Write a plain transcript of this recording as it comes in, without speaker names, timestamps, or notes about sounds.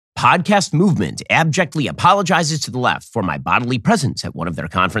podcast movement abjectly apologizes to the left for my bodily presence at one of their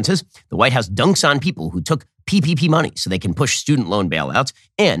conferences. The White House dunks on people who took PPP money so they can push student loan bailouts.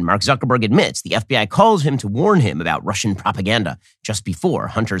 And Mark Zuckerberg admits the FBI calls him to warn him about Russian propaganda just before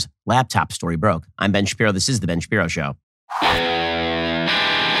Hunter's laptop story broke. I'm Ben Shapiro. This is The Ben Shapiro Show.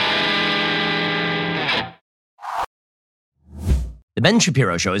 The Ben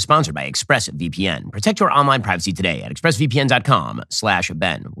Shapiro Show is sponsored by ExpressVPN. Protect your online privacy today at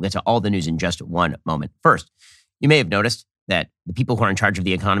expressvpn.com/Ben. We'll get to all the news in just one moment. First, you may have noticed that the people who are in charge of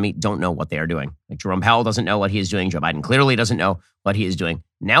the economy don't know what they are doing. Like Jerome Powell doesn't know what he is doing. Joe Biden clearly doesn't know what he is doing.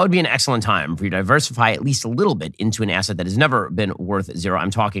 Now would be an excellent time for you to diversify at least a little bit into an asset that has never been worth zero.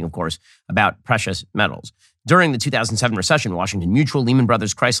 I'm talking, of course, about precious metals. During the 2007 recession, Washington Mutual, Lehman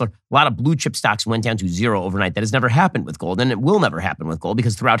Brothers, Chrysler, a lot of blue chip stocks went down to zero overnight. That has never happened with gold, and it will never happen with gold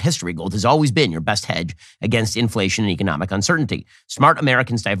because throughout history, gold has always been your best hedge against inflation and economic uncertainty. Smart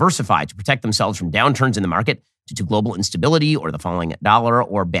Americans diversify to protect themselves from downturns in the market due to global instability or the falling dollar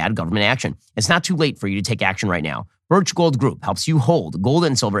or bad government action. It's not too late for you to take action right now. Birch Gold Group helps you hold gold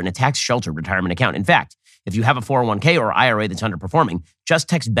and silver in a tax-sheltered retirement account. In fact, if you have a 401k or IRA that's underperforming, just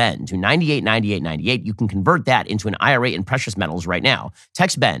text Ben to 989898. You can convert that into an IRA in precious metals right now.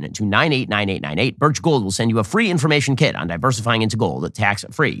 Text Ben to 989898. Birch Gold will send you a free information kit on diversifying into gold,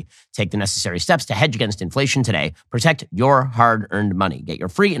 tax-free. Take the necessary steps to hedge against inflation today. Protect your hard-earned money. Get your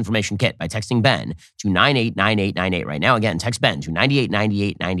free information kit by texting Ben to 989898 right now. Again, text Ben to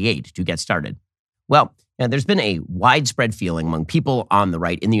 989898 to get started. Well, there's been a widespread feeling among people on the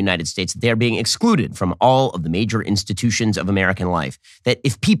right in the United States that they're being excluded from all of the major institutions of American life. That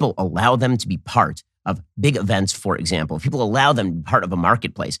if people allow them to be part of big events, for example, if people allow them to be part of a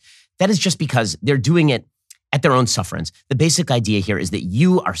marketplace, that is just because they're doing it at their own sufferance. The basic idea here is that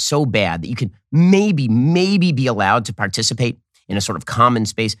you are so bad that you can maybe be allowed to participate in a sort of common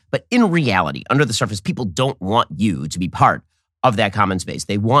space. But in reality, under the surface, people don't want you to be part of that common space.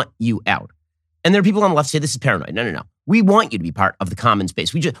 They want you out. And there are people on the left who say this is paranoid. No. We want you to be part of the common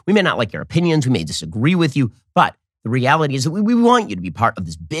space. We may not like your opinions. We may disagree with you. But the reality is that we want you to be part of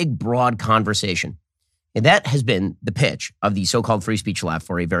this big, broad conversation. And that has been the pitch of the so-called free speech left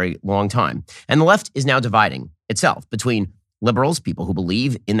for a very long time. And the left is now dividing itself between liberals, people who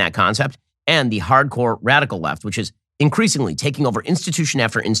believe in that concept, and the hardcore radical left, which is increasingly taking over institution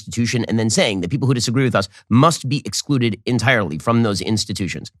after institution and then saying that people who disagree with us must be excluded entirely from those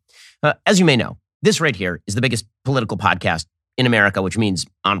institutions. As you may know, this right here is the biggest political podcast in America, which means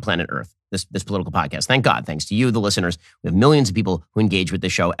on planet Earth, this political podcast. Thank God, thanks to you, the listeners. We have millions of people who engage with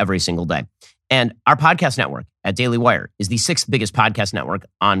this show every single day. And our podcast network at Daily Wire is the 6th biggest podcast network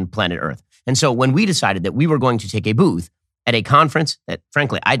on planet Earth. And so when we decided that we were going to take a booth at a conference that,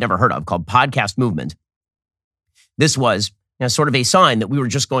 frankly, I'd never heard of called Podcast Movement, this was sort of a sign that we were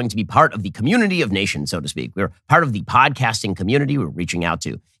just going to be part of the community of nations, so to speak. We were part of the podcasting community. We were reaching out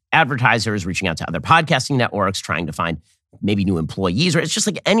to advertisers, reaching out to other podcasting networks, trying to find maybe new employees, or it's just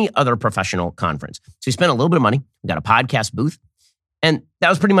like any other professional conference. So we spent a little bit of money. We got a podcast booth, and that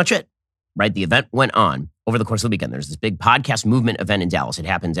was pretty much it, right? The event went on over the course of the weekend. There's this big podcast movement event in Dallas. It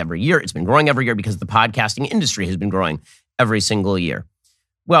happens every year. It's been growing every year because the podcasting industry has been growing every single year.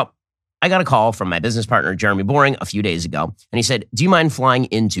 Well, I got a call from my business partner, Jeremy Boring, a few days ago, and he said, do you mind flying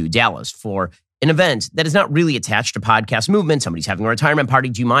into Dallas for an event that is not really attached to podcast movement? Somebody's having a retirement party.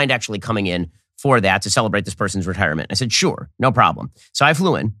 Do you mind actually coming in for that to celebrate this person's retirement? I said, sure, no problem. So I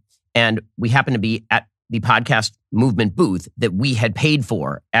flew in, and we happened to be at the podcast movement booth that we had paid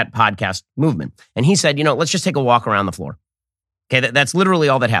for at Podcast Movement. And he said, let's just take a walk around the floor. Okay, that's literally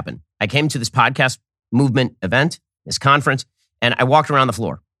all that happened. I came to this podcast movement event, this conference, and I walked around the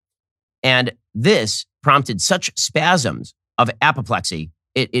floor. And this prompted such spasms of apoplexy,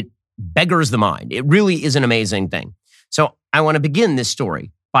 it beggars the mind. It really is an amazing thing. So I want to begin this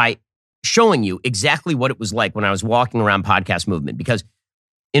story by showing you exactly what it was like when I was walking around Podcast Movement, because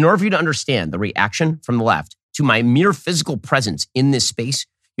in order for you to understand the reaction from the left to my mere physical presence in this space,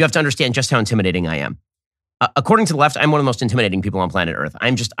 you have to understand just how intimidating I am. According to the left, I'm one of the most intimidating people on planet Earth.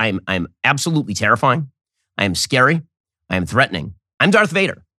 I'm absolutely terrifying. I am scary. I am threatening. I'm Darth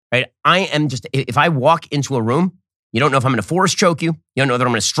Vader. Right? I am just, if I walk into a room, you don't know if I'm going to force choke you. You don't know that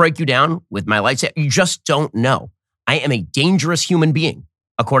I'm going to strike you down with my lightsaber. You just don't know. I am a dangerous human being,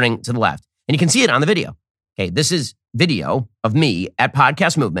 according to the left. And you can see it on the video. Okay, this is video of me at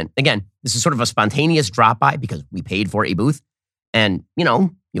Podcast Movement. Again, this is sort of a spontaneous drop by because we paid for a booth. And, you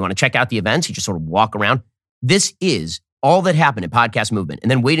want to check out the events. You just sort of walk around. This is all that happened at Podcast Movement. And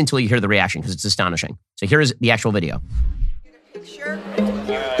then wait until you hear the reaction because it's astonishing. So here is the actual video. Picture.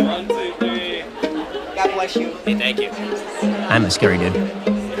 1, 2, 3. God bless you. Hey, thank you. I'm a scary dude.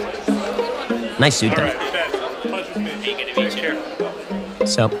 Nice suit, though.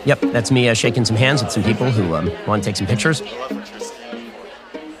 So, yep, that's me shaking some hands with some people who want to take some pictures.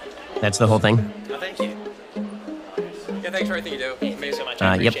 That's the whole thing. Oh, thank you. Yeah, thanks for everything you do. Amazing so much.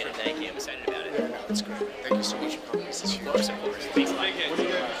 I appreciate it. Thank you. I'm excited about it. That's great. Thank you so much for coming. This is huge. Of course. Thanks a lot.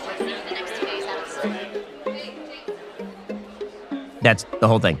 That's the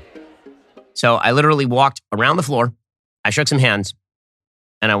whole thing. So I literally walked around the floor, I shook some hands,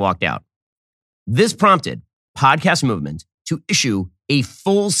 and I walked out. This prompted Podcast Movement to issue a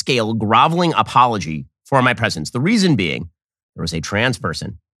full-scale groveling apology for my presence. The reason being, there was a trans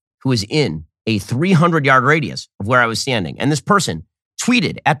person who was in a 300-yard radius of where I was standing. And this person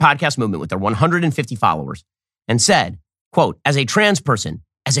tweeted at Podcast Movement with their 150 followers and said, quote, as a trans person,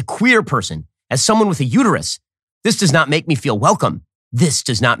 as a queer person, as someone with a uterus, this does not make me feel welcome. This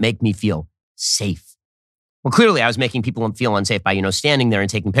does not make me feel safe. Well, clearly I was making people feel unsafe by, standing there and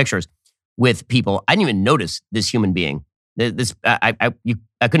taking pictures with people. I didn't even notice this human being. I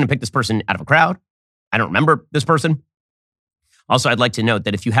couldn't have picked this person out of a crowd. I don't remember this person. Also, I'd like to note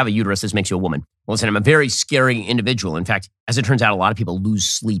that if you have a uterus, this makes you a woman. Well, listen, I'm a very scary individual. In fact, as it turns out, a lot of people lose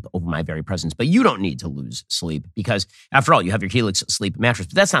sleep over my very presence. But you don't need to lose sleep because, after all, you have your Helix sleep mattress.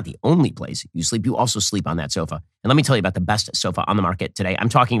 But that's not the only place you sleep. You also sleep on that sofa. And let me tell you about the best sofa on the market today. I'm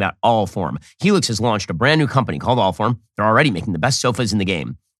talking about Allform. Helix has launched a brand new company called Allform. They're already making the best sofas in the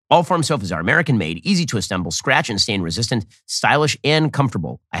game. Allform sofas are American-made, easy to assemble, scratch and stain resistant, stylish, and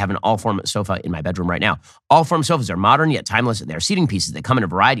comfortable. I have an Allform sofa in my bedroom right now. Allform sofas are modern yet timeless. They are seating pieces that come in a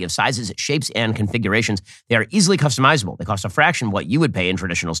variety of sizes, shapes, and configurations. They are easily customizable. They cost a fraction of what you would pay in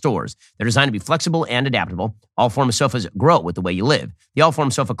traditional stores. They're designed to be flexible and adaptable. Allform sofas grow with the way you live. The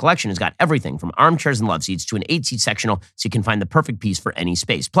Allform sofa collection has got everything from armchairs and love seats to an 8-seat sectional so you can find the perfect piece for any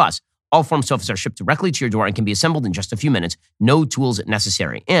space. Plus, Allform sofas are shipped directly to your door and can be assembled in just a few minutes. No tools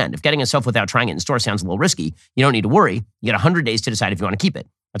necessary. And if getting a sofa without trying it in store sounds a little risky, you don't need to worry. You get 100 days to decide if you want to keep it.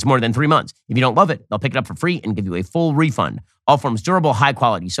 That's more than 3 months. If you don't love it, they'll pick it up for free and give you a full refund. Allform's durable,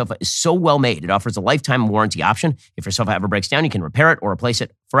 high-quality sofa is so well made, it offers a lifetime warranty option. If your sofa ever breaks down, you can repair it or replace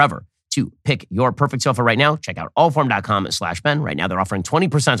it forever. To pick your perfect sofa right now, check out allform.com/Ben. Right now, they're offering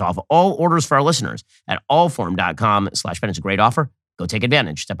 20% off all orders for our listeners at allform.com/Ben. It's a great offer. Go take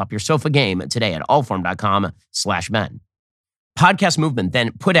advantage. Step up your sofa game today at allform.com/Ben. Podcast Movement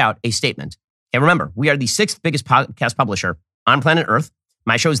then put out a statement. Okay, remember, we are the 6th biggest podcast publisher on planet Earth.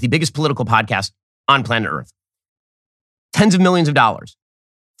 My show is the biggest political podcast on planet Earth. Tens of millions of dollars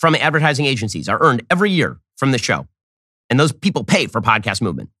from advertising agencies are earned every year from this show. And those people pay for Podcast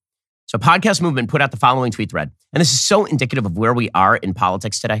Movement. So Podcast Movement put out the following tweet thread. And this is so indicative of where we are in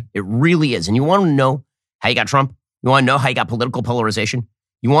politics today. It really is. And you want to know how you got Trump? You want to know how you got political polarization?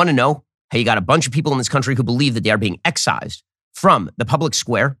 You want to know how you got a bunch of people in this country who believe that they are being excised from the public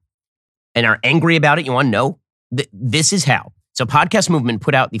square and are angry about it? You want to know? This is how. So Podcast Movement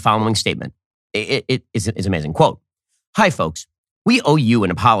put out the following statement. It is amazing. Quote, "Hi, folks. We owe you an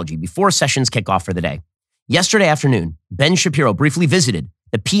apology before sessions kick off for the day. Yesterday afternoon, Ben Shapiro briefly visited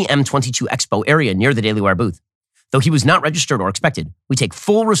the PM22 Expo area near the Daily Wire booth. Though he was not registered or expected, we take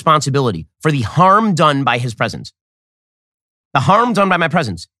full responsibility for the harm done by his presence." The harm done by my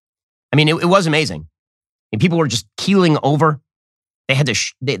presence. I mean, it was amazing. And people were just keeling over. They had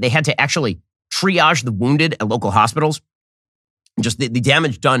to actually triage the wounded at local hospitals. Just the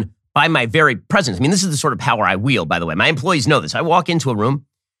damage done by my very presence. I mean, this is the sort of power I wield, by the way. My employees know this. I walk into a room,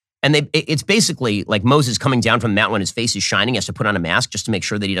 and it's basically like Moses coming down from the mountain when his face is shining. He has to put on a mask just to make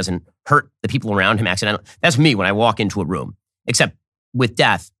sure that he doesn't hurt the people around him accidentally. That's me when I walk into a room, except with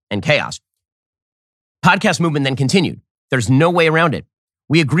death and chaos. Podcast Movement then continued. There's no way around it.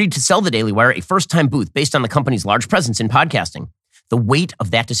 We agreed to sell the Daily Wire a first-time booth based on the company's large presence in podcasting. The weight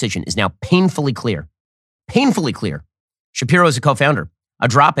of that decision is now painfully clear. Painfully clear. Shapiro is a co-founder. A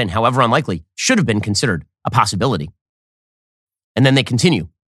drop-in, however unlikely, should have been considered a possibility. And then they continue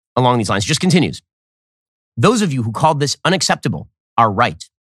along these lines. Just continues. Those of you who called this unacceptable are right.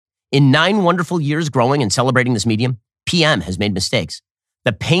 In 9 wonderful years growing and celebrating this medium, PM has made mistakes.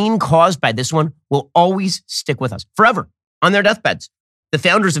 The pain caused by this one will always stick with us forever. On their deathbeds, the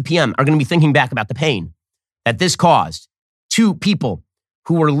founders of PM are going to be thinking back about the pain that this caused to people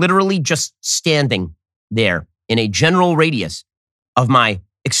who were literally just standing there in a general radius of my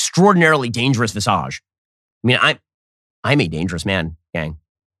extraordinarily dangerous visage. I mean, I'm a dangerous man, gang.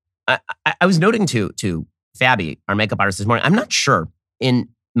 I was noting to Fabby, our makeup artist this morning, I'm not sure in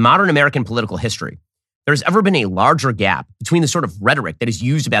modern American political history there's ever been a larger gap between the sort of rhetoric that is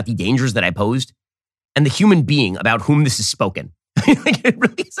used about the dangers that I posed and the human being about whom this is spoken. Like, it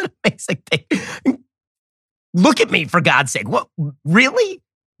really is an amazing thing. Look at me, for God's sake. What? Really?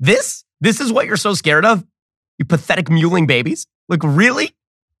 This? This is what you're so scared of? You pathetic mewling babies? Like, really?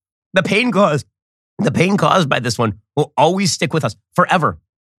 The pain caused by this one will always stick with us forever.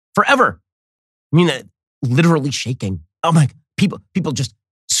 Forever. I mean, literally shaking. Oh my, people just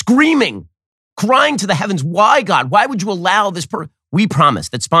screaming, crying to the heavens. Why, God? Why would you allow this? We promise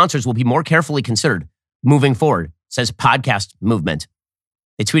that sponsors will be more carefully considered moving forward, says Podcast Movement.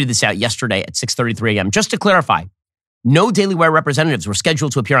 They tweeted this out yesterday at 6:33 a.m. Just to clarify, no Daily Wire representatives were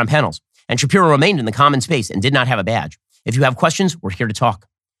scheduled to appear on panels, and Shapiro remained in the common space and did not have a badge. If you have questions, we're here to talk.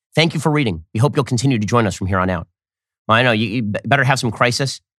 Thank you for reading. We hope you'll continue to join us from here on out. Well, I know you better have some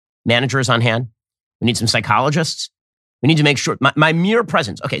crisis managers on hand. We need some psychologists. We need to make sure my mere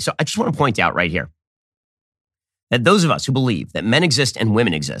presence. Okay, so I just want to point out right here that those of us who believe that men exist and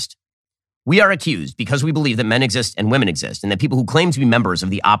women exist, we are accused because we believe that men exist and women exist and that people who claim to be members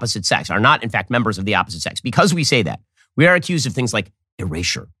of the opposite sex are not, in fact, members of the opposite sex. Because we say that, we are accused of things like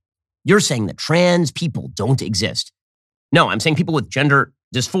erasure. You're saying that trans people don't exist. No, I'm saying people with gender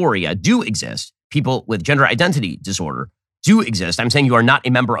dysphoria do exist. People with gender identity disorder do exist. I'm saying you are not a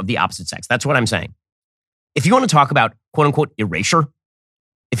member of the opposite sex. That's what I'm saying. If you want to talk about, quote unquote, erasure,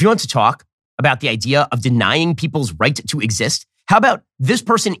 if you want to talk about the idea of denying people's right to exist, how about this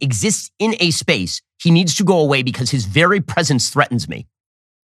person exists in a space, he needs to go away because his very presence threatens me?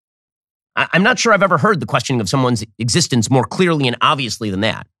 I'm not sure I've ever heard the questioning of someone's existence more clearly and obviously than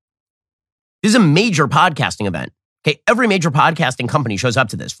that. This is a major podcasting event. Okay, every major podcasting company shows up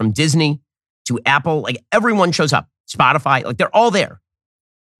to this, from Disney to Apple. Like, everyone shows up. Spotify, like, they're all there.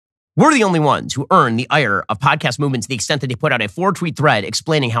 We're the only ones who earn the ire of Podcast Movement to the extent that they put out a 4-tweet thread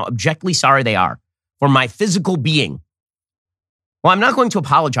explaining how abjectly sorry they are for my physical being. Well, I'm not going to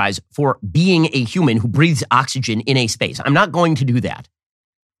apologize for being a human who breathes oxygen in a space. I'm not going to do that.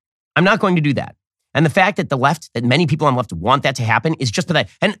 I'm not going to do that. And the fact that the left, that many people on the left want that to happen is just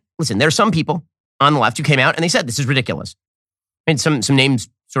pathetic. And listen, there are some people on the left who came out and they said, this is ridiculous. And some names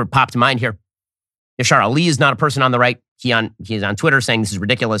sort of popped to mind here. Yashar Ali is not a person on the right. He is on Twitter saying this is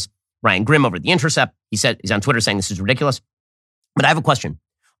ridiculous. Ryan Grimm over at The Intercept, he's on Twitter saying this is ridiculous. But I have a question.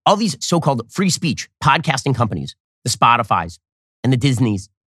 All these so-called free speech podcasting companies, the Spotifys and the Disneys,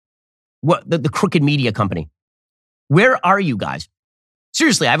 the crooked media company, where are you guys?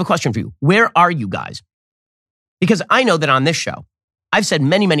 Seriously, I have a question for you. Where are you guys? Because I know that on this show, I've said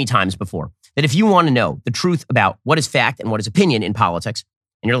many, many times before that if you want to know the truth about what is fact and what is opinion in politics,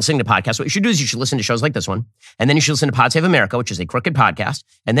 and you're listening to podcasts, what you should do is you should listen to shows like this one, and then you should listen to Pod Save America, which is a crooked podcast,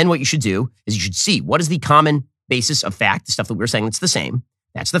 and then what you should do is you should see what is the common basis of fact, the stuff that we're saying that's the same.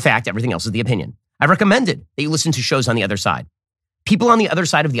 That's the fact. Everything else is the opinion. I've recommended that you listen to shows on the other side. People on the other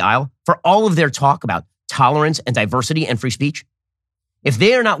side of the aisle, for all of their talk about tolerance and diversity and free speech, if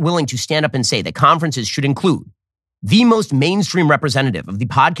they are not willing to stand up and say that conferences should include the most mainstream representative of the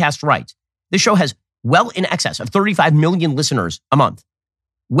podcast right, this show has well in excess of 35 million listeners a month.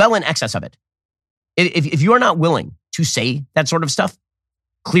 Well in excess of it. If you are not willing to say that sort of stuff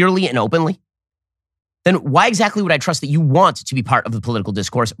clearly and openly, then why exactly would I trust that you want to be part of the political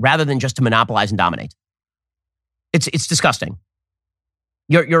discourse rather than just to monopolize and dominate? It's disgusting.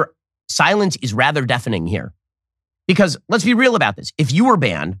 Your silence is rather deafening here. Because let's be real about this. If you were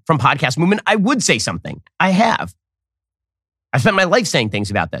banned from Podcast Movement, I would say something. I have. I've spent my life saying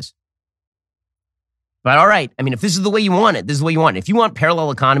things about this. But all right, I mean, if this is the way you want it, this is the way you want it. If you want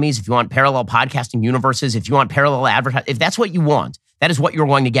parallel economies, if you want parallel podcasting universes, if you want parallel advertising, if that's what you want, that is what you're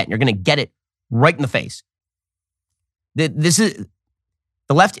going to get. And you're going to get it right in the face. The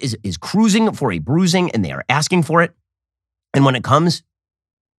left is cruising for a bruising, and they are asking for it. And when it comes,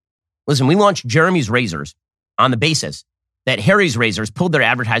 listen, we launched Jeremy's Razors on the basis that Harry's Razors pulled their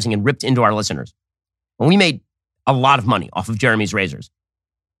advertising and ripped into our listeners. And we made a lot of money off of Jeremy's Razors.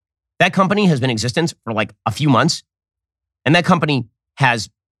 That company has been in existence for like a few months, and that company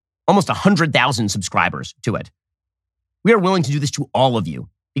has almost 100,000 subscribers to it. We are willing to do this to all of you,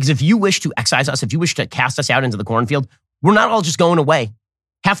 because if you wish to excise us, if you wish to cast us out into the cornfield, we're not all just going away.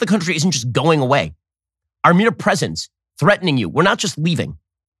 Half the country isn't just going away. Our mere presence threatening you, we're not just leaving.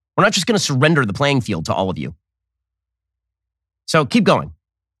 We're not just going to surrender the playing field to all of you. So keep going.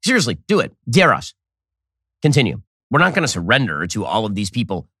 Seriously, do it. Dare us. Continue. We're not going to surrender to all of these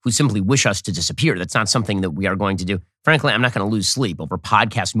people who simply wish us to disappear. That's not something that we are going to do. Frankly, I'm not going to lose sleep over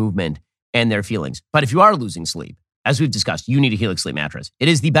Podcast Movement and their feelings. But if you are losing sleep, as we've discussed, you need a Helix sleep mattress. It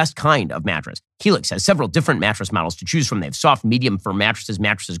is the best kind of mattress. Helix has several different mattress models to choose from. They have soft, medium, firm mattresses.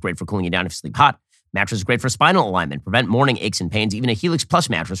 Mattresses great for cooling you down if you sleep hot. Mattresses great for spinal alignment, prevent morning aches and pains. Even a Helix Plus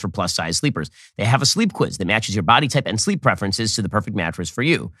mattress for plus-size sleepers. They have a sleep quiz that matches your body type and sleep preferences to the perfect mattress for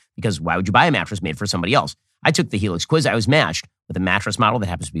you. Because why would you buy a mattress made for somebody else? I took the Helix quiz. I was matched with a mattress model that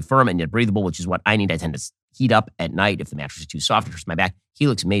happens to be firm and yet breathable, which is what I need. I tend to heat up at night if the mattress is too soft. It hurts my back.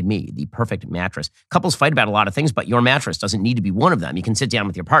 Helix made me the perfect mattress. Couples fight about a lot of things, but your mattress doesn't need to be one of them. You can sit down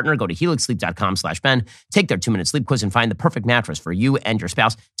with your partner, go to helixsleep.com/Ben, take their 2-minute sleep quiz and find the perfect mattress for you and your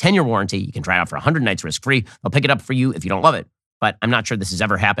spouse. 10-year warranty. You can try it out for 100 nights risk-free. They'll pick it up for you if you don't love it. But I'm not sure this has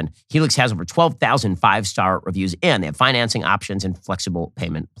ever happened. Helix has over 12,000 5-star reviews, and they have financing options and flexible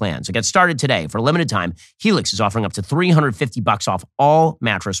payment plans. So get started today. For a limited time, Helix is offering up to $350 off all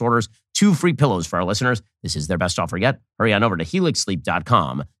mattress orders, 2 free pillows for our listeners. This is their best offer yet. Hurry on over to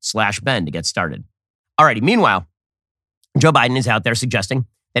helixsleep.com/Ben to get started. Alrighty, meanwhile, Joe Biden is out there suggesting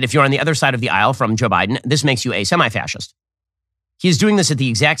that if you're on the other side of the aisle from Joe Biden, this makes you a semi-fascist. He is doing this at the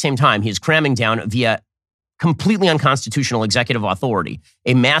exact same time he is cramming down via completely unconstitutional executive authority,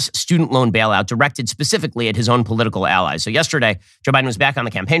 a mass student loan bailout directed specifically at his own political allies. So yesterday, Joe Biden was back on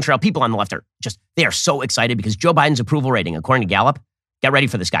the campaign trail. People on the left they are so excited because Joe Biden's approval rating, according to Gallup, get ready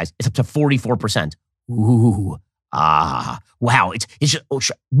for this, guys, it's up to 44%. Ooh, wow. It's just,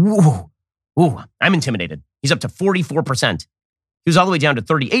 I'm intimidated. He's up to 44%. He was all the way down to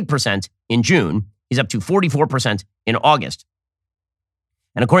 38% in June. He's up to 44% in August.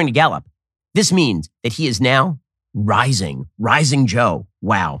 And according to Gallup, this means that he is now rising Joe.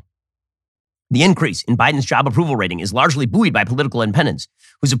 Wow. The increase in Biden's job approval rating is largely buoyed by political independents,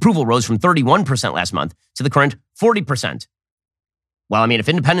 whose approval rose from 31% last month to the current 40%. Well, I mean, if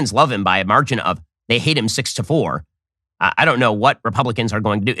independents love him by a margin of they hate him 6-4, I don't know what Republicans are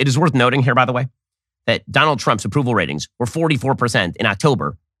going to do. It is worth noting here, by the way, that Donald Trump's approval ratings were 44% in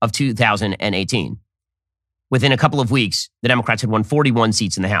October of 2018. Within a couple of weeks, the Democrats had won 41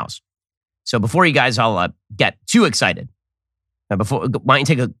 seats in the House. So before you guys all get too excited, why don't you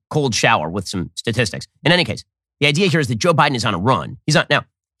take a cold shower with some statistics? In any case, the idea here is that Joe Biden is on a run. Now,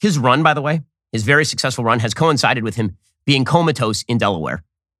 his run, by the way, his very successful run has coincided with him being comatose in Delaware.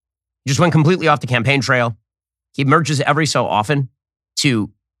 He just went completely off the campaign trail. He emerges every so often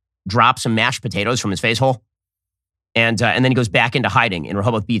to drop some mashed potatoes from his face hole. And then he goes back into hiding in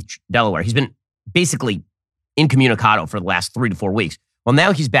Rehoboth Beach, Delaware. He's been basically incommunicado for the last 3 to 4 weeks. Well,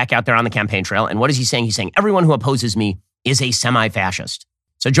 now he's back out there on the campaign trail. And what is he saying? He's saying everyone who opposes me is a semi-fascist.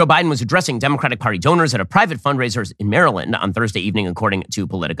 So Joe Biden was addressing Democratic Party donors at a private fundraiser in Maryland on Thursday evening, according to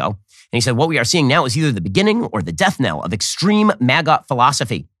Politico. And he said, what we are seeing now is either the beginning or the death knell of extreme MAGA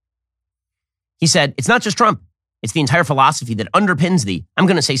philosophy. He said, it's not just Trump. It's the entire philosophy that underpins I'm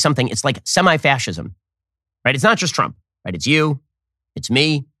going to say something, it's like semi-fascism, right? It's not just Trump, right? It's you, it's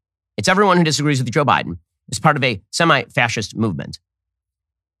me, it's everyone who disagrees with Joe Biden. It's part of a semi-fascist movement,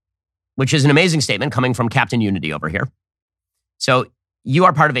 which is an amazing statement coming from Captain Unity over here. So you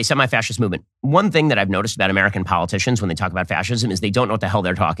are part of a semi-fascist movement. One thing that I've noticed about American politicians when they talk about fascism is they don't know what the hell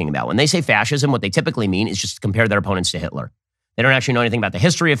they're talking about. When they say fascism, what they typically mean is just to compare their opponents to Hitler. They don't actually know anything about the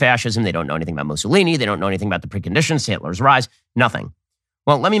history of fascism. They don't know anything about Mussolini. They don't know anything about the preconditions to Hitler's rise. Nothing.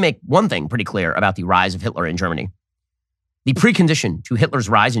 Well, let me make one thing pretty clear about the rise of Hitler in Germany. The precondition to Hitler's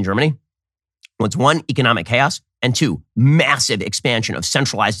rise in Germany was 1, economic chaos, and 2, massive expansion of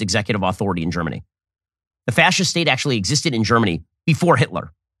centralized executive authority in Germany. The fascist state actually existed in Germany before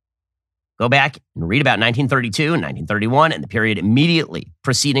Hitler. Go back and read about 1932 and 1931 and the period immediately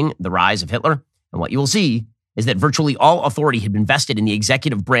preceding the rise of Hitler. And what you will see is that virtually all authority had been vested in the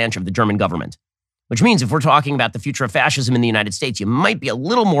executive branch of the German government, which means if we're talking about the future of fascism in the United States, you might be a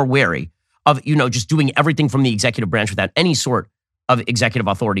little more wary of, just doing everything from the executive branch without any sort of executive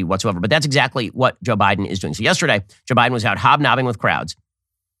authority whatsoever. But that's exactly what Joe Biden is doing. So yesterday, Joe Biden was out hobnobbing with crowds.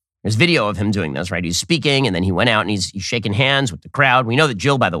 There's video of him doing this, right? He's speaking, and then he went out and he's shaking hands with the crowd. We know that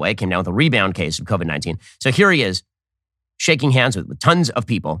Jill, by the way, came down with a rebound case of COVID-19. So here he is, shaking hands with tons of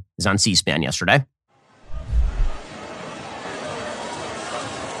people. He's on C-SPAN yesterday.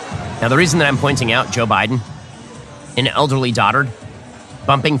 Now, the reason that I'm pointing out Joe Biden, an elderly dotard,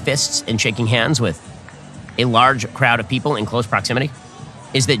 bumping fists and shaking hands with a large crowd of people in close proximity,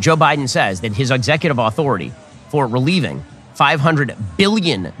 is that Joe Biden says that his executive authority for relieving $500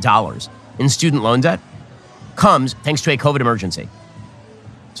 billion in student loan debt comes thanks to a COVID emergency.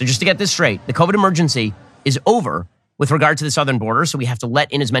 So just to get this straight, the COVID emergency is over with regard to the southern border, so we have to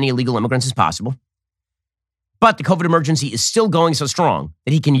let in as many illegal immigrants as possible. But the COVID emergency is still going so strong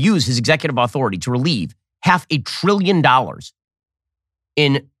that he can use his executive authority to relieve $500 billion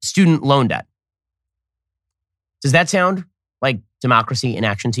in student loan debt. Does that sound like democracy in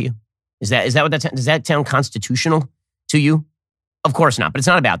action to you? Is that what that does that sound constitutional to you? Of course not, but it's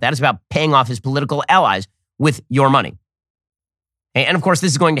not about that. It's about paying off his political allies with your money. And of course,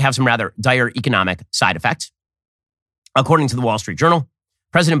 this is going to have some rather dire economic side effects. According to the Wall Street Journal,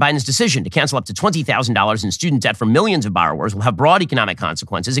 President Biden's decision to cancel up to $20,000 in student debt for millions of borrowers will have broad economic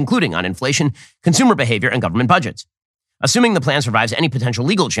consequences, including on inflation, consumer behavior, and government budgets. Assuming the plan survives any potential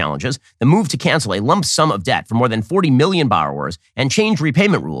legal challenges, the move to cancel a lump sum of debt for more than 40 million borrowers and change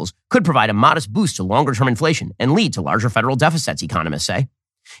repayment rules could provide a modest boost to longer-term inflation and lead to larger federal deficits, economists say.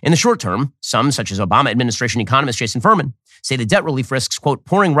 In the short term, some, such as Obama administration economist Jason Furman, say the debt relief risks, quote,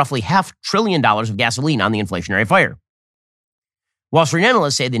 pouring roughly $500 billion of gasoline on the inflationary fire. Wall Street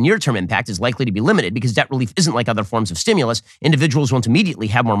analysts say the near-term impact is likely to be limited because debt relief isn't like other forms of stimulus. Individuals won't immediately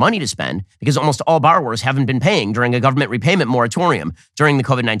have more money to spend because almost all borrowers haven't been paying during a government repayment moratorium during the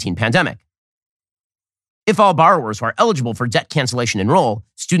COVID-19 pandemic. If all borrowers who are eligible for debt cancellation enroll,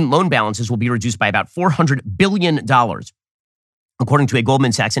 student loan balances will be reduced by about $400 billion. According to a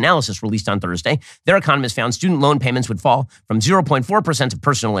Goldman Sachs analysis released on Thursday, their economists found student loan payments would fall from 0.4% of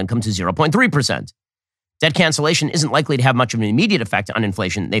personal income to 0.3%. Debt cancellation isn't likely to have much of an immediate effect on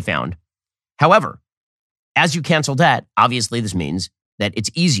inflation, they found. However, as you cancel debt, obviously this means that it's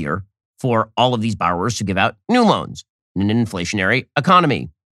easier for all of these borrowers to give out new loans in an inflationary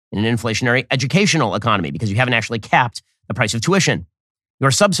economy, in an inflationary educational economy, because you haven't actually capped the price of tuition. You're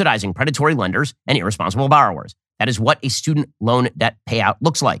subsidizing predatory lenders and irresponsible borrowers. That is what a student loan debt payout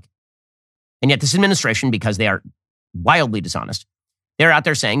looks like. And yet this administration, because they are wildly dishonest, they're out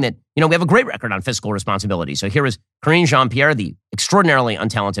there saying that, we have a great record on fiscal responsibility. So here is Karine Jean-Pierre, the extraordinarily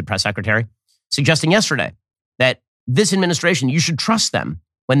untalented press secretary, suggesting yesterday that this administration, you should trust them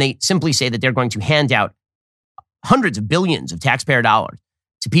when they simply say that they're going to hand out hundreds of billions of taxpayer dollars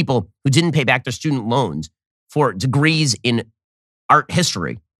to people who didn't pay back their student loans for degrees in art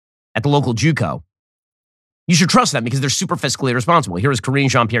history at the local JUCO. You should trust them because they're super fiscally responsible. Here is Karine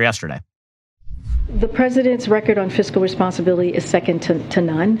Jean-Pierre yesterday. The president's record on fiscal responsibility is second to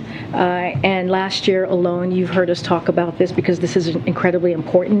none. And last year alone, you've heard us talk about this because this is incredibly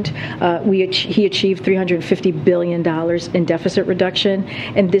important. He achieved $350 billion in deficit reduction.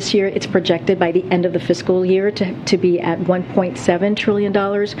 And this year, it's projected by the end of the fiscal year to be at $1.7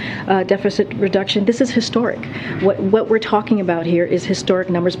 trillion deficit reduction. This is historic. What we're talking about here is historic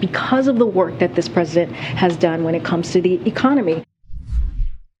numbers because of the work that this president has done when it comes to the economy.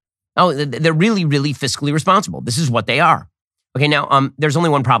 Oh, they're really, really fiscally responsible. This is what they are. Okay, now, there's only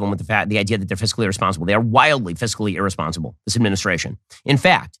one problem with the idea that they're fiscally irresponsible. They are wildly fiscally irresponsible, this administration. In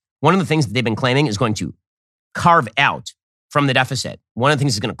fact, one of the things that they've been claiming is going to carve out from the deficit. One of the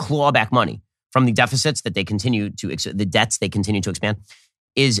things is going to claw back money from the deficits that they continue to, the debts they continue to expand,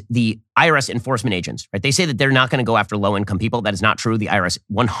 is the IRS enforcement agents, right? They say that they're not going to go after low-income people. That is not true. The IRS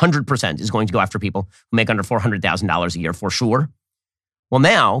 100% is going to go after people who make under $400,000 a year for sure. Well,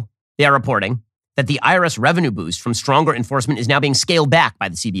 now they are reporting that the IRS revenue boost from stronger enforcement is now being scaled back by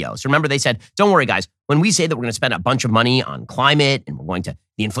the CBO. So remember, they said, don't worry, guys. When we say that we're going to spend a bunch of money on climate and we're going to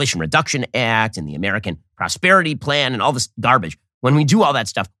the Inflation Reduction Act and the American Prosperity Plan and all this garbage, when we do all that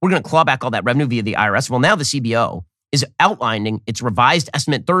stuff, we're going to claw back all that revenue via the IRS. Well, now the CBO is outlining its revised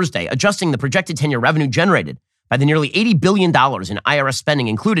estimate Thursday, adjusting the projected 10-year revenue generated by the nearly $80 billion in IRS spending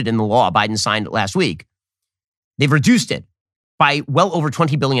included in the law Biden signed last week. They've reduced it by well over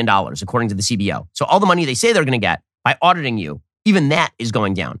 $20 billion, according to the CBO. So all the money they say they're going to get by auditing you, even that is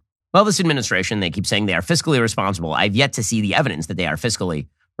going down. Well, this administration, they keep saying they are fiscally responsible. I've yet to see the evidence that they are fiscally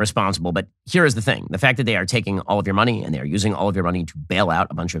responsible. But here is the thing. The fact that they are taking all of your money and they are using all of your money to bail out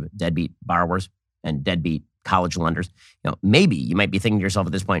a bunch of deadbeat borrowers and deadbeat college lenders, maybe you might be thinking to yourself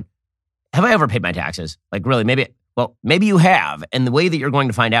at this point, have I ever paid my taxes? Like really, maybe you have. And the way that you're going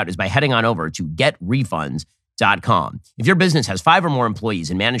to find out is by heading on over to getrefunds.com. If your business has 5 or more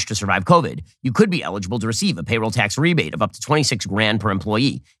employees and managed to survive COVID, you could be eligible to receive a payroll tax rebate of up to $26,000 per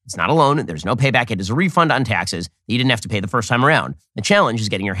employee. It's not a loan. There's no payback. It is a refund on taxes that you didn't have to pay the first time around. The challenge is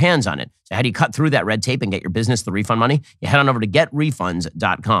getting your hands on it. So how do you cut through that red tape and get your business the refund money? You head on over to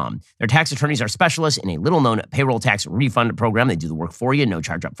getrefunds.com. Their tax attorneys are specialists in a little-known payroll tax refund program. They do the work for you, no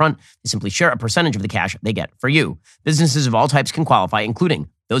charge up front. They simply share a percentage of the cash they get for you. Businesses of all types can qualify, including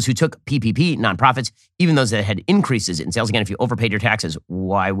those who took PPP, nonprofits, even those that had increases in sales. Again, if you overpaid your taxes,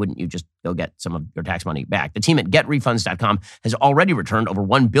 why wouldn't you just go get some of your tax money back? The team at getrefunds.com has already returned over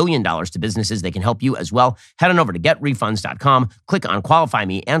 $1 billion to businesses. They can help you as well. Head on over to getrefunds.com, click on Qualify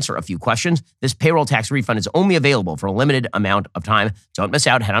Me, answer a few questions. This payroll tax refund is only available for a limited amount of time. Don't miss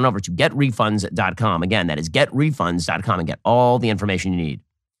out. Head on over to getrefunds.com. Again, that is getrefunds.com and get all the information you need.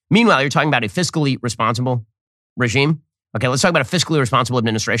 Meanwhile, you're talking about a fiscally responsible regime. Okay, let's talk about a fiscally responsible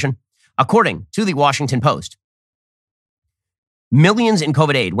administration. According to the Washington Post, millions in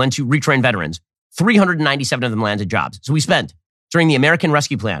COVID aid went to retrain veterans. 397 of them landed jobs. So we spent, during the American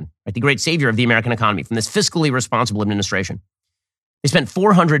Rescue Plan, right, the great savior of the American economy, from this fiscally responsible administration, They spent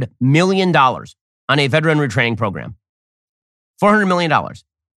 $400 million on a veteran retraining program. $400 million.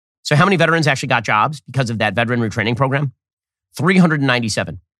 So how many veterans actually got jobs because of that veteran retraining program?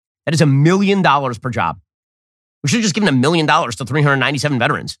 397. That is $1 million per job. We should have just given $1 million to 397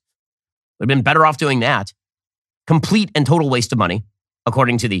 veterans. We'd have been better off doing that. Complete and total waste of money,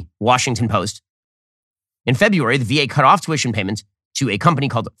 according to the Washington Post. In February, the VA cut off tuition payments to a company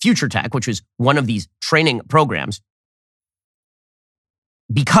called Future Tech, which was one of these training programs,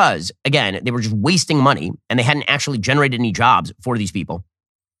 because, again, they were just wasting money and they hadn't actually generated any jobs for these people.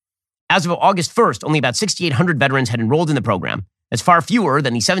 As of August 1st, only about 6,800 veterans had enrolled in the program. That's far fewer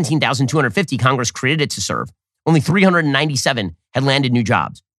than the 17,250 Congress created to serve. Only 397 had landed new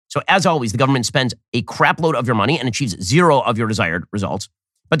jobs. So as always, the government spends a crapload of your money and achieves zero of your desired results.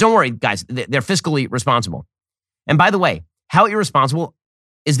 But don't worry, guys, they're fiscally responsible. And by the way, how irresponsible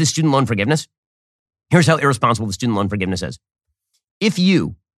is this student loan forgiveness? Here's how irresponsible the student loan forgiveness is. If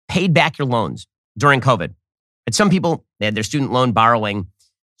you paid back your loans during COVID, and some people, they had their student loan borrowing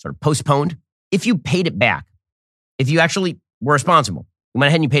sort of postponed. If you paid it back, if you actually were responsible, you went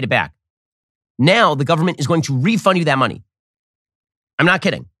ahead and you paid it back, now the government is going to refund you that money. I'm not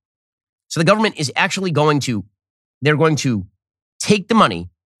kidding. So the government is actually they're going to take the money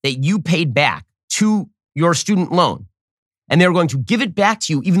that you paid back to your student loan, and they're going to give it back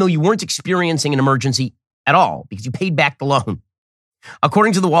to you even though you weren't experiencing an emergency at all because you paid back the loan.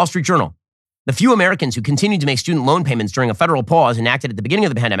 According to the Wall Street Journal, the few Americans who continued to make student loan payments during a federal pause enacted at the beginning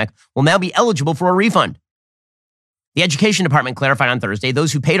of the pandemic will now be eligible for a refund. The Education Department clarified on Thursday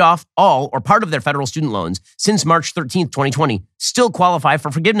those who paid off all or part of their federal student loans since March 13th, 2020 still qualify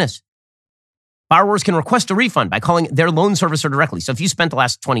for forgiveness. Borrowers can request a refund by calling their loan servicer directly. So if you spent the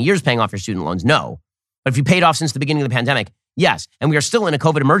last 20 years paying off your student loans, no. But if you paid off since the beginning of the pandemic, yes. And we are still in a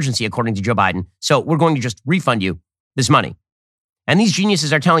COVID emergency, according to Joe Biden. So we're going to just refund you this money. And these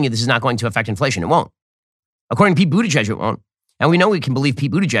geniuses are telling you this is not going to affect inflation. It won't. According to Pete Buttigieg, it won't. And we know we can believe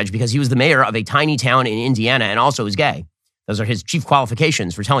Pete Buttigieg because he was the mayor of a tiny town in Indiana and also is gay. Those are his chief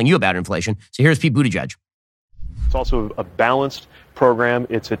qualifications for telling you about inflation. So here's Pete Buttigieg. It's also a balanced program.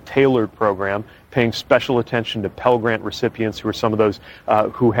 It's a tailored program, paying special attention to Pell Grant recipients who are some of those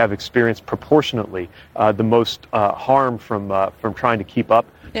who have experienced proportionately the most harm from trying to keep up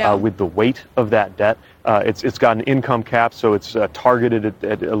with the weight of that debt. It's got an income cap, so it's targeted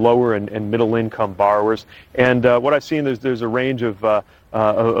at lower and middle income borrowers. And what I've seen, there's a range of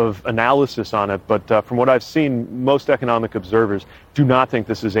analysis on it, but from what I've seen, most economic observers do not think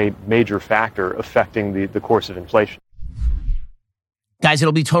this is a major factor affecting the course of inflation. Guys,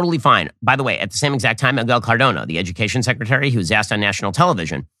 it'll be totally fine. By the way, at the same exact time, Miguel Cardona, the education secretary, who was asked on national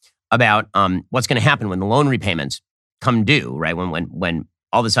television about what's going to happen when the loan repayments come due, right? When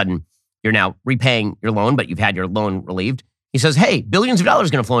all of a sudden you're now repaying your loan, but you've had your loan relieved. He says, hey, billions of dollars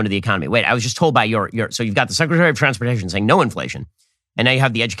are going to flow into the economy. Wait, I was just told by so you've got the Secretary of Transportation saying no inflation. And now you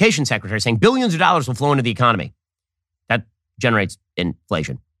have the education secretary saying billions of dollars will flow into the economy. That generates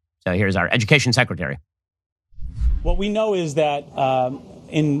inflation. So here's our education secretary. What we know is that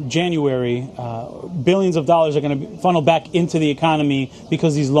in January, billions of dollars are going to funnel back into the economy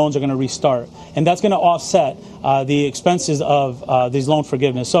because these loans are going to restart. And that's going to offset the expenses of these loan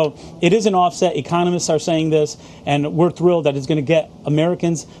forgiveness. So it is an offset. Economists are saying this, and we're thrilled that it's going to get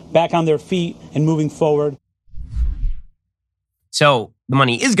Americans back on their feet and moving forward. So the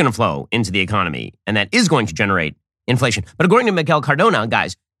money is going to flow into the economy, and that is going to generate inflation. But according to Miguel Cardona,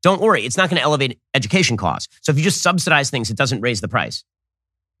 guys, don't worry, it's not going to elevate education costs. So if you just subsidize things, it doesn't raise the price,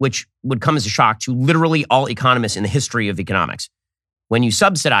 which would come as a shock to literally all economists in the history of economics. When you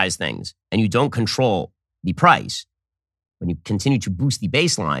subsidize things and you don't control the price, when you continue to boost the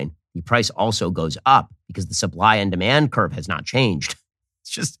baseline, the price also goes up because the supply and demand curve has not changed. It's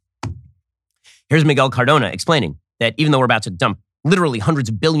just, here's Miguel Cardona explaining that even though we're about to dump literally hundreds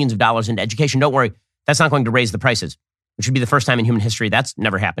of billions of dollars into education, don't worry, that's not going to raise the prices, which would be the first time in human history that's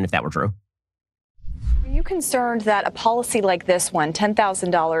never happened if that were true. Are you concerned that a policy like this one,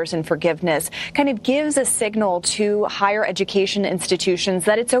 $10,000 in forgiveness, kind of gives a signal to higher education institutions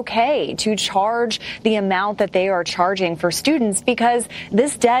that it's okay to charge the amount that they are charging for students because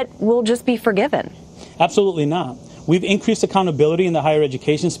this debt will just be forgiven? Absolutely not. We've increased accountability in the higher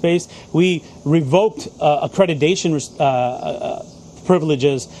education space. We revoked accreditation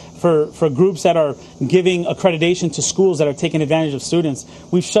privileges for groups that are giving accreditation to schools that are taking advantage of students.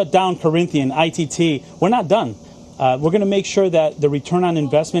 We've shut down Corinthian, ITT. We're not done. We're going to make sure that the return on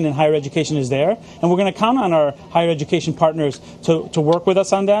investment in higher education is there, and we're going to count on our higher education partners to work with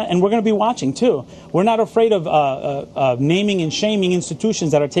us on that, and we're going to be watching too. We're not afraid of naming and shaming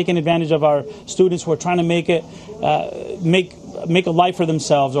institutions that are taking advantage of our students who are trying to make a life for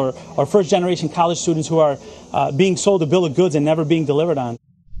themselves, or first-generation college students who are being sold a bill of goods and never being delivered on.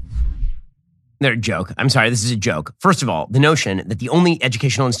 They're a joke. I'm sorry, this is a joke. First of all, the notion that the only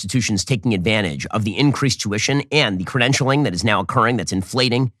educational institutions taking advantage of the increased tuition and the credentialing that is now occurring, that's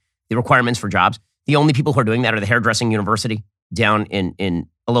inflating the requirements for jobs, the only people who are doing that are the hairdressing university down in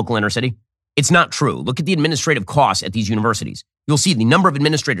a local inner city. It's not true. Look at the administrative costs at these universities. You'll see the number of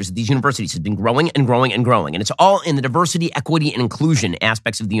administrators at these universities has been growing and growing and growing. And it's all in the diversity, equity, and inclusion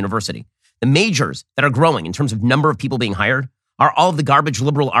aspects of the university. The majors that are growing in terms of number of people being hired are all of the garbage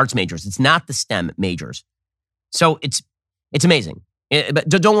liberal arts majors. It's not the STEM majors. So it's amazing. But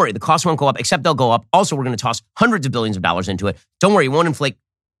don't worry, the costs won't go up, except they'll go up. Also, we're going to toss hundreds of billions of dollars into it. Don't worry, it won't inflate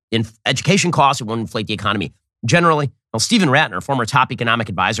education costs. It won't inflate the economy. Generally, well, Stephen Ratner, former top economic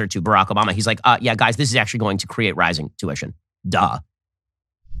advisor to Barack Obama, he's like, yeah, guys, this is actually going to create rising tuition. Duh.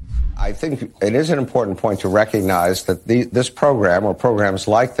 I think it is an important point to recognize that this program or programs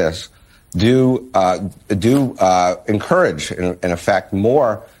like this do encourage, in effect,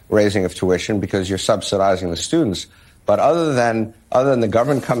 more raising of tuition because you're subsidizing the students. But other than the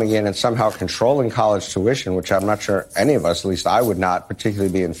government coming in and somehow controlling college tuition, which I'm not sure any of us, at least I would not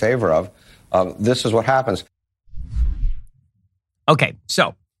particularly be in favor of, this is what happens. Okay,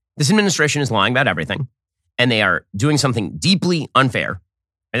 so this administration is lying about everything, and they are doing something deeply unfair.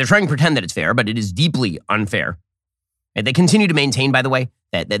 And they're trying to pretend that it's fair, but it is deeply unfair. And they continue to maintain, by the way,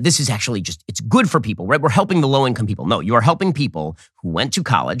 that this is actually it's good for people, right? We're helping the low-income people. No, you are helping people who went to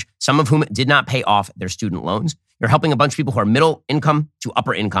college, some of whom did not pay off their student loans. You're helping a bunch of people who are middle income to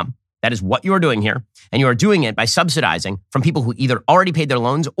upper income. That is what you are doing here. And you are doing it by subsidizing from people who either already paid their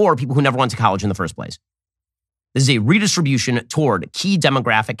loans or people who never went to college in the first place. This is a redistribution toward key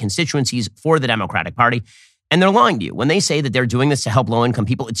demographic constituencies for the Democratic Party. And they're lying to you. When they say that they're doing this to help low-income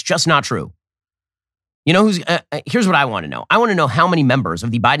people, it's just not true. You know, here's what I want to know. I want to know how many members of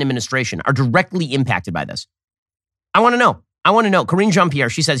the Biden administration are directly impacted by this. I want to know. Karine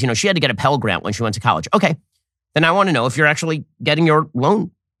Jean-Pierre, she says, she had to get a Pell Grant when she went to college. Okay, then I want to know if you're actually getting your loan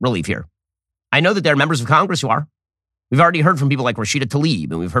relief here. I know that there are members of Congress who are. We've already heard from people like Rashida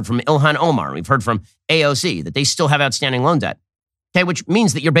Tlaib, and we've heard from Ilhan Omar, and we've heard from AOC that they still have outstanding loan debt. Okay, which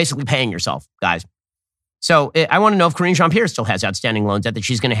means that you're basically paying yourself, guys. So I want to know if Karine Jean-Pierre still has outstanding loan debt that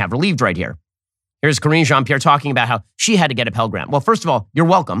she's going to have relieved right here. Here's Karine Jean-Pierre talking about how she had to get a Pell Grant. Well, first of all, you're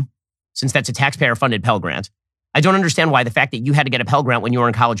welcome, since that's a taxpayer-funded Pell Grant. I don't understand why the fact that you had to get a Pell Grant when you were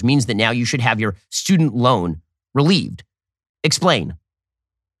in college means that now you should have your student loan relieved. Explain.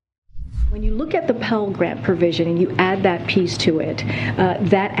 When you look at the Pell Grant provision and you add that piece to it,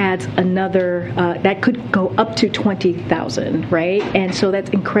 that adds another, that could go up to $20,000, right? And so that's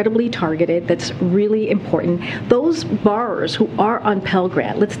incredibly targeted. That's really important. Those borrowers who are on Pell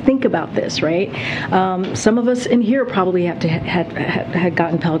Grant, let's think about this, right? Some of us in here probably had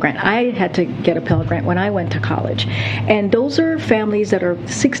gotten Pell Grant. I had to get a Pell Grant when I went to college. And those are families that are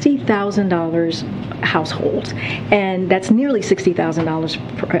 $60,000 households. And that's nearly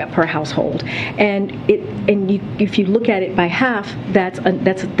 $60,000 per household. And if you look at it by half, that's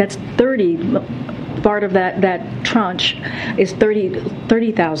 30. Part of that tranche is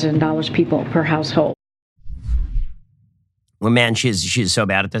 $30,000 people per household. Well, man, she is so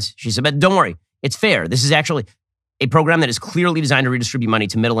bad at this. She said, but don't worry, it's fair. This is actually a program that is clearly designed to redistribute money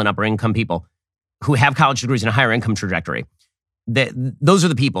to middle and upper income people who have college degrees and a higher income trajectory. Those are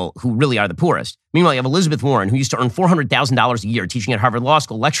the people who really are the poorest. Meanwhile, you have Elizabeth Warren, who used to earn $400,000 a year teaching at Harvard Law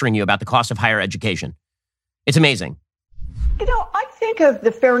School, lecturing you about the cost of higher education. It's amazing. I think of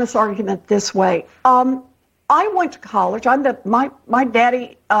the fairness argument this way. I went to college. My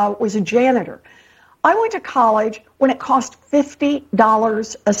daddy was a janitor. I went to college when it cost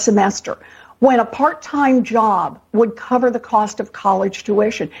 $50 a semester, when a part-time job would cover the cost of college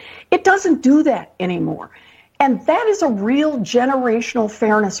tuition. It doesn't do that anymore. And that is a real generational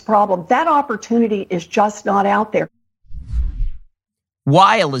fairness problem. That opportunity is just not out there.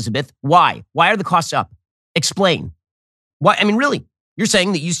 Why, Elizabeth? Why? Why are the costs up? Explain. Why? I mean, really, you're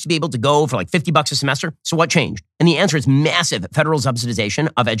saying that you used to be able to go for like $50 a semester? So what changed? And the answer is massive federal subsidization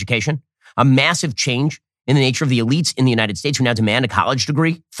of education, a massive change in the nature of the elites in the United States who now demand a college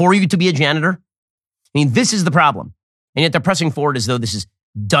degree for you to be a janitor. I mean, this is the problem. And yet they're pressing forward as though this is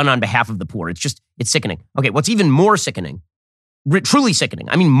done on behalf of the poor. It's sickening. Okay, what's even more sickening, truly sickening,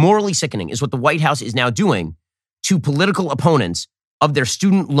 I mean morally sickening, is what the White House is now doing to political opponents of their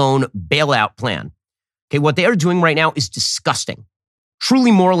student loan bailout plan. Okay, what they are doing right now is disgusting,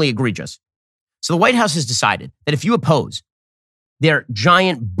 truly morally egregious. So the White House has decided that if you oppose their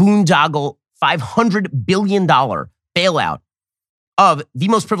giant boondoggle $500 billion bailout of the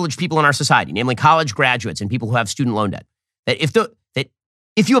most privileged people in our society, namely college graduates and people who have student loan debt, that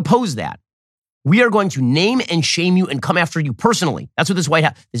if you oppose that, we are going to name and shame you and come after you personally. That's what this White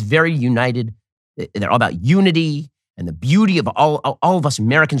House is, very united. They're all about unity and the beauty of all of us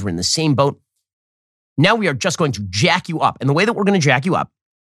Americans. We're in the same boat. Now we are just going to jack you up. And the way that we're going to jack you up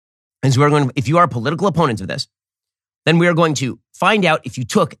is if you are political opponents of this, then we are going to find out if you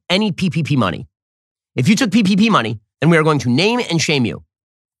took any PPP money. If you took PPP money, then we are going to name and shame you.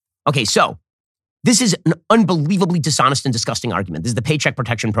 Okay, so this is an unbelievably dishonest and disgusting argument. This is the Paycheck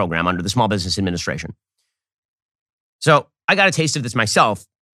Protection Program under the Small Business Administration. So I got a taste of this myself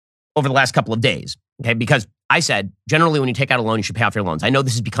over the last couple of days, okay? Because I said, generally, when you take out a loan, you should pay off your loans. I know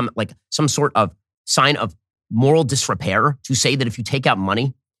this has become like some sort of sign of moral disrepair to say that if you take out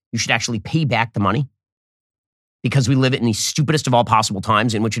money, you should actually pay back the money, because we live in the stupidest of all possible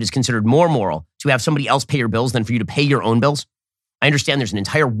times in which it is considered more moral to have somebody else pay your bills than for you to pay your own bills. I understand there's an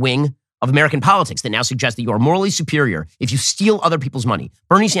entire wing of American politics that now suggests that you are morally superior if you steal other people's money.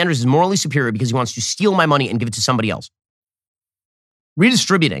 Bernie Sanders is morally superior because he wants to steal my money and give it to somebody else.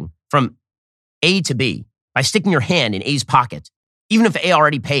 Redistributing from A to B by sticking your hand in A's pocket, even if A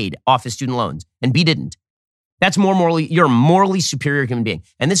already paid off his student loans and B didn't, that's you're a morally superior human being.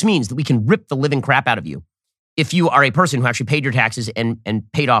 And this means that we can rip the living crap out of you if you are a person who actually paid your taxes and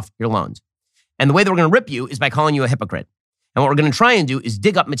paid off your loans. And the way that we're going to rip you is by calling you a hypocrite. And what we're going to try and do is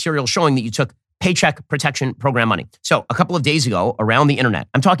dig up material showing that you took Paycheck Protection Program money. So a couple of days ago around the internet,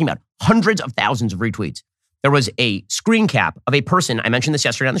 I'm talking about hundreds of thousands of retweets, there was a screen cap of a person, I mentioned this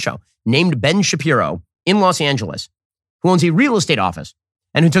yesterday on the show, named Ben Shapiro in Los Angeles, who owns a real estate office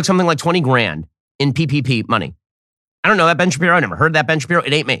and who took something like 20 grand in PPP money. I don't know that Ben Shapiro. I never heard that Ben Shapiro.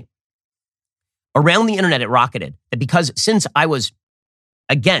 It ain't me. Around the internet, it rocketed that because since I was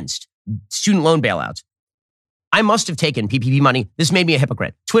against student loan bailouts, I must have taken PPP money. This made me a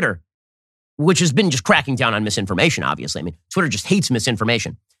hypocrite. Twitter, which has been just cracking down on misinformation, obviously. I mean, Twitter just hates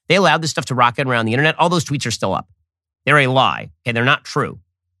misinformation. They allowed this stuff to rocket around the internet. All those tweets are still up. They're a lie. Okay, they're not true.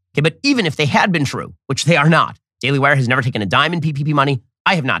 Okay, but even if they had been true, which they are not, Daily Wire has never taken a dime in PPP money.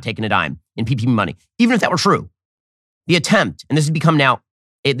 I have not taken a dime in PPP money. Even if that were true, the attempt, and this has become now,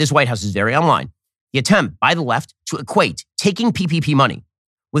 this White House is very online, the attempt by the left to equate taking PPP money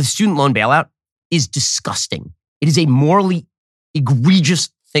with student loan bailout is disgusting. It is a morally egregious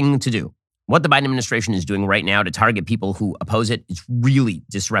thing to do. What the Biden administration is doing right now to target people who oppose it is really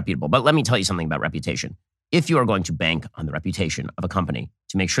disreputable. But let me tell you something about reputation. If you are going to bank on the reputation of a company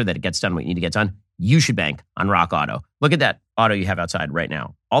to make sure that it gets done what you need to get done, you should bank on Rock Auto. Look at that auto you have outside right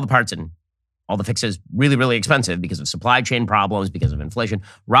now. All the parts and all the fixes, really, really expensive because of supply chain problems, because of inflation.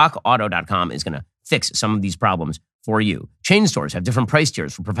 RockAuto.com is going to fix some of these problems for you. Chain stores have different price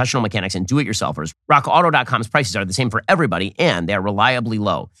tiers for professional mechanics and do-it-yourselfers. RockAuto.com's prices are the same for everybody, and they're reliably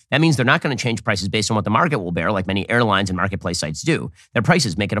low. That means they're not going to change prices based on what the market will bear, like many airlines and marketplace sites do. Their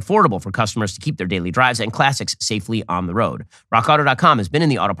prices make it affordable for customers to keep their daily drives and classics safely on the road. RockAuto.com has been in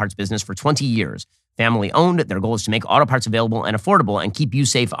the auto parts business for 20 years. Family owned, their goal is to make auto parts available and affordable and keep you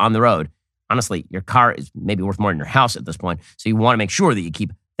safe on the road. Honestly, your car is maybe worth more than your house at this point, so you want to make sure that you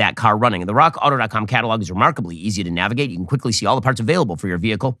keep that car running. And the RockAuto.com catalog is remarkably easy to navigate. You can quickly see all the parts available for your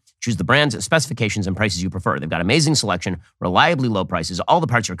vehicle. Choose the brands, specifications, and prices you prefer. They've got amazing selection, reliably low prices, all the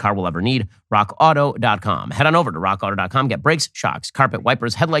parts your car will ever need. RockAuto.com. Head on over to RockAuto.com. Get brakes, shocks, carpet,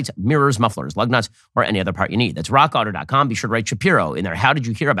 wipers, headlights, mirrors, mufflers, lug nuts, or any other part you need. That's RockAuto.com. Be sure to write Shapiro in their How Did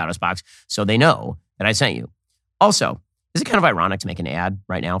You Hear About Us box so they know that I sent you. Also, is it kind of ironic to make an ad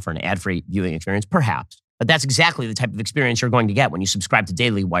right now for an ad-free viewing experience? Perhaps. But that's exactly the type of experience you're going to get when you subscribe to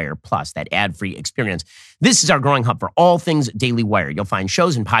Daily Wire Plus, that ad-free experience. This is our growing hub for all things Daily Wire. You'll find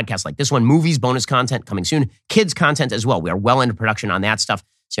shows and podcasts like this one, movies, bonus content coming soon, kids content as well. We are well into production on that stuff,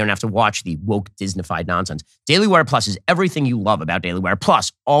 so you don't have to watch the woke Disney-fied nonsense. Daily Wire Plus is everything you love about Daily Wire,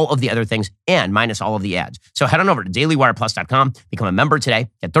 plus all of the other things and minus all of the ads. So head on over to dailywireplus.com, become a member today,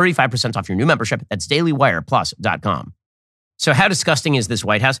 get 35% off your new membership. That's dailywireplus.com. So how disgusting is this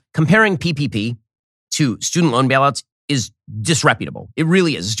White House? Comparing PPP to student loan bailouts is disreputable. It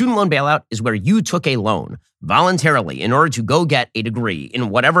really is. A student loan bailout is where you took a loan voluntarily in order to go get a degree in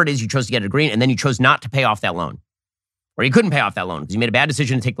whatever it is you chose to get a degree in, and then you chose not to pay off that loan. Or you couldn't pay off that loan because you made a bad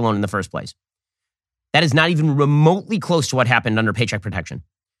decision to take the loan in the first place. That is not even remotely close to what happened under Paycheck Protection.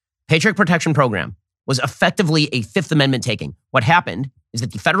 Paycheck Protection Program was effectively a Fifth Amendment taking. What happened is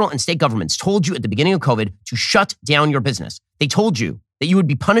that the federal and state governments told you at the beginning of COVID to shut down your business. They told you that you would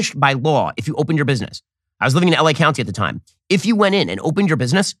be punished by law if you opened your business. I was living in LA County at the time. If you went in and opened your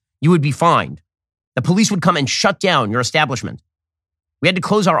business, you would be fined. The police would come and shut down your establishment. We had to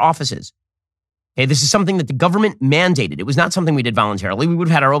close our offices. Okay, this is something that the government mandated. It was not something we did voluntarily. We would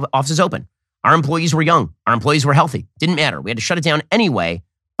have had our offices open. Our employees were young. Our employees were healthy. Didn't matter. We had to shut it down anyway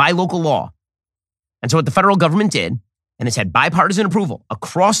by local law. And so what the federal government did, and it's had bipartisan approval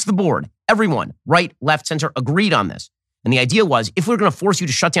across the board, everyone, right, left, center, agreed on this. And the idea was, if we're going to force you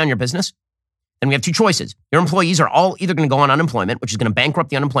to shut down your business, then we have two choices. Your employees are all either going to go on unemployment, which is going to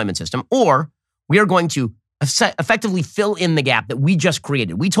bankrupt the unemployment system, or we are going to effectively fill in the gap that we just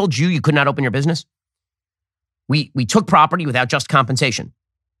created. We told you you could not open your business. We took property without just compensation.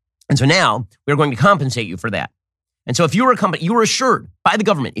 And so now we're going to compensate you for that. And so if you were a company, you were assured by the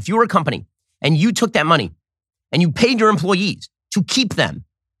government, if you were a company and you took that money and you paid your employees to keep them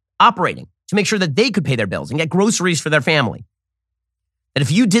operating, to make sure that they could pay their bills and get groceries for their family, that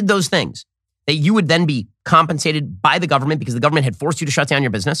if you did those things, that you would then be compensated by the government because the government had forced you to shut down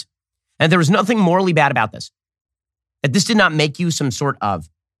your business. And there was nothing morally bad about this. That this did not make you some sort of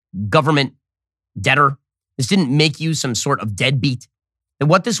government debtor. This didn't make you some sort of deadbeat. And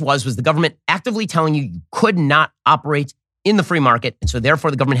what this was the government actively telling you you could not operate in the free market. And so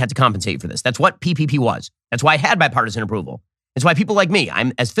therefore the government had to compensate you for this. That's what PPP was. That's why it had bipartisan approval. It's why people like me,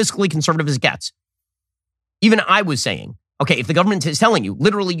 I'm as fiscally conservative as it gets. Even I was saying, okay, if the government is telling you,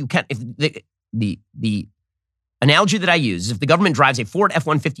 literally you can't, if the analogy that I use is if the government drives a Ford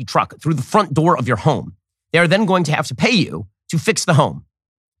F-150 truck through the front door of your home, they are then going to have to pay you to fix the home.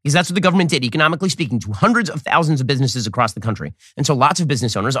 Because that's what the government did, economically speaking, to hundreds of thousands of businesses across the country. And so lots of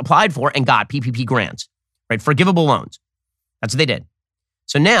business owners applied for and got PPP grants, right? Forgivable loans. That's what they did.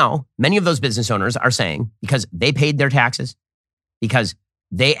 So now many of those business owners are saying, because they paid their taxes, because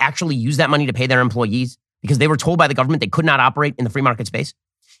they actually used that money to pay their employees, because they were told by the government they could not operate in the free market space.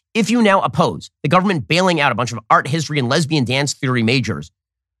 If you now oppose the government bailing out a bunch of art history and lesbian dance theory majors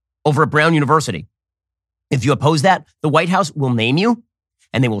over at Brown University, if you oppose that, the White House will name you,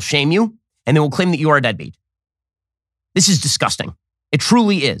 and they will shame you, and they will claim that you are a deadbeat. This is disgusting. It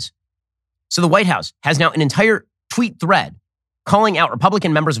truly is. So the White House has now an entire tweet thread calling out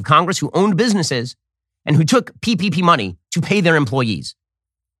Republican members of Congress who owned businesses and who took PPP money to pay their employees.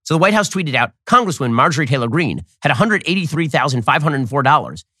 So the White House tweeted out, Congresswoman Marjorie Taylor Greene had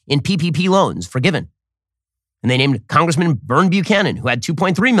 $183,504 in PPP loans forgiven. And they named Congressman Vern Buchanan, who had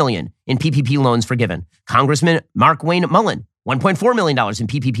 $2.3 million in PPP loans forgiven. Congressman Mark Wayne Mullen, $1.4 million in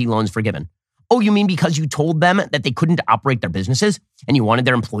PPP loans forgiven. Oh, you mean because you told them that they couldn't operate their businesses and you wanted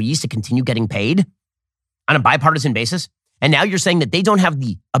their employees to continue getting paid on a bipartisan basis? And now you're saying that they don't have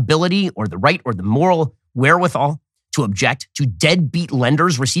the ability or the right or the moral wherewithal to object to deadbeat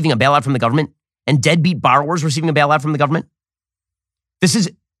lenders receiving a bailout from the government and deadbeat borrowers receiving a bailout from the government? This is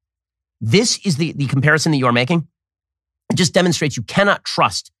the comparison that you are making. It just demonstrates you cannot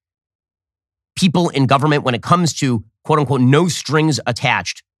trust people in government when it comes to, quote unquote, no strings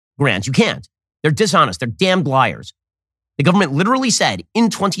attached grants. You can't. They're dishonest. They're damned liars. The government literally said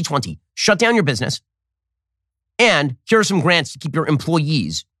in 2020, shut down your business, and here are some grants to keep your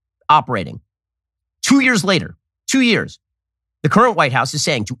employees operating. 2 years later, 2 years, the current White House is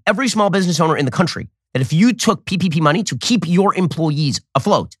saying to every small business owner in the country that if you took PPP money to keep your employees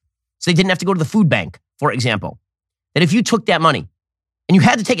afloat, so they didn't have to go to the food bank, for example, that if you took that money, and you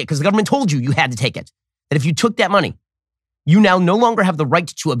had to take it because the government told you you had to take it, that if you took that money, you now no longer have the right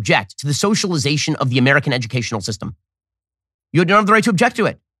to object to the socialization of the American educational system. You don't have the right to object to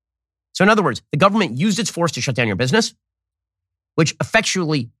it. So in other words, the government used its force to shut down your business, which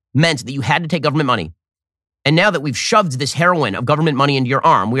effectually meant that you had to take government money. And now that we've shoved this heroin of government money into your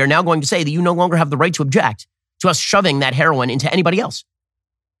arm, we are now going to say that you no longer have the right to object to us shoving that heroin into anybody else.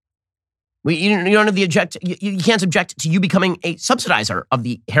 You don't have the object. You can't object to you becoming a subsidizer of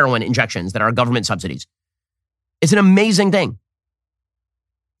the heroin injections that are government subsidies. It's an amazing thing.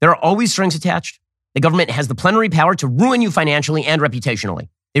 There are always strings attached. The government has the plenary power to ruin you financially and reputationally.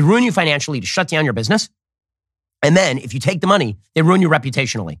 They ruin you financially to shut down your business. And then if you take the money, they ruin you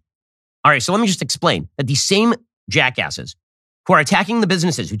reputationally. All right, so let me just explain that these same jackasses who are attacking the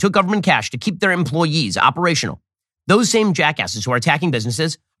businesses who took government cash to keep their employees operational, those same jackasses who are attacking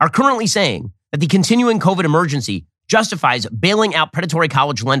businesses are currently saying that the continuing COVID emergency justifies bailing out predatory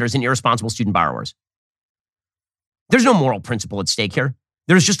college lenders and irresponsible student borrowers. There's no moral principle at stake here.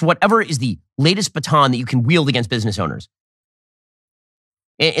 There's just whatever is the latest baton that you can wield against business owners.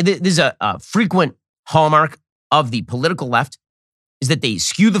 This is a frequent hallmark of the political left, is that they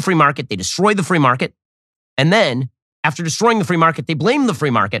skew the free market, they destroy the free market, and then after destroying the free market, they blame the free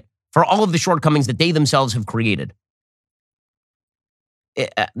market for all of the shortcomings that they themselves have created.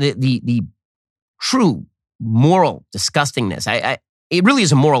 The true moral disgustingness. It really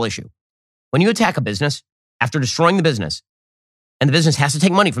is a moral issue. When you attack a business after destroying the business, and the business has to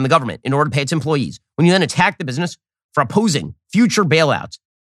take money from the government in order to pay its employees, when you then attack the business for opposing future bailouts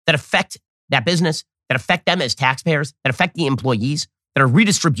that affect that business, that affect them as taxpayers, that affect the employees, that are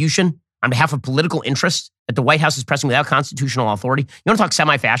redistribution on behalf of political interests that the White House is pressing without constitutional authority. You want to talk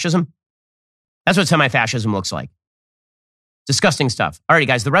semi-fascism? That's what semi-fascism looks like. Disgusting stuff. All right,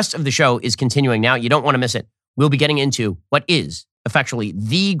 guys, the rest of the show is continuing now. You don't want to miss it. We'll be getting into what is effectively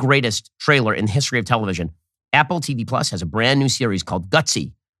the greatest trailer in the history of television. Apple TV Plus has a brand new series called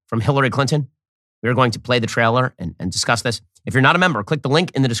Gutsy from Hillary Clinton. We're going to play the trailer and discuss this. If you're not a member, click the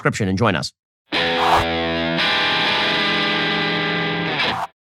link in the description and join us.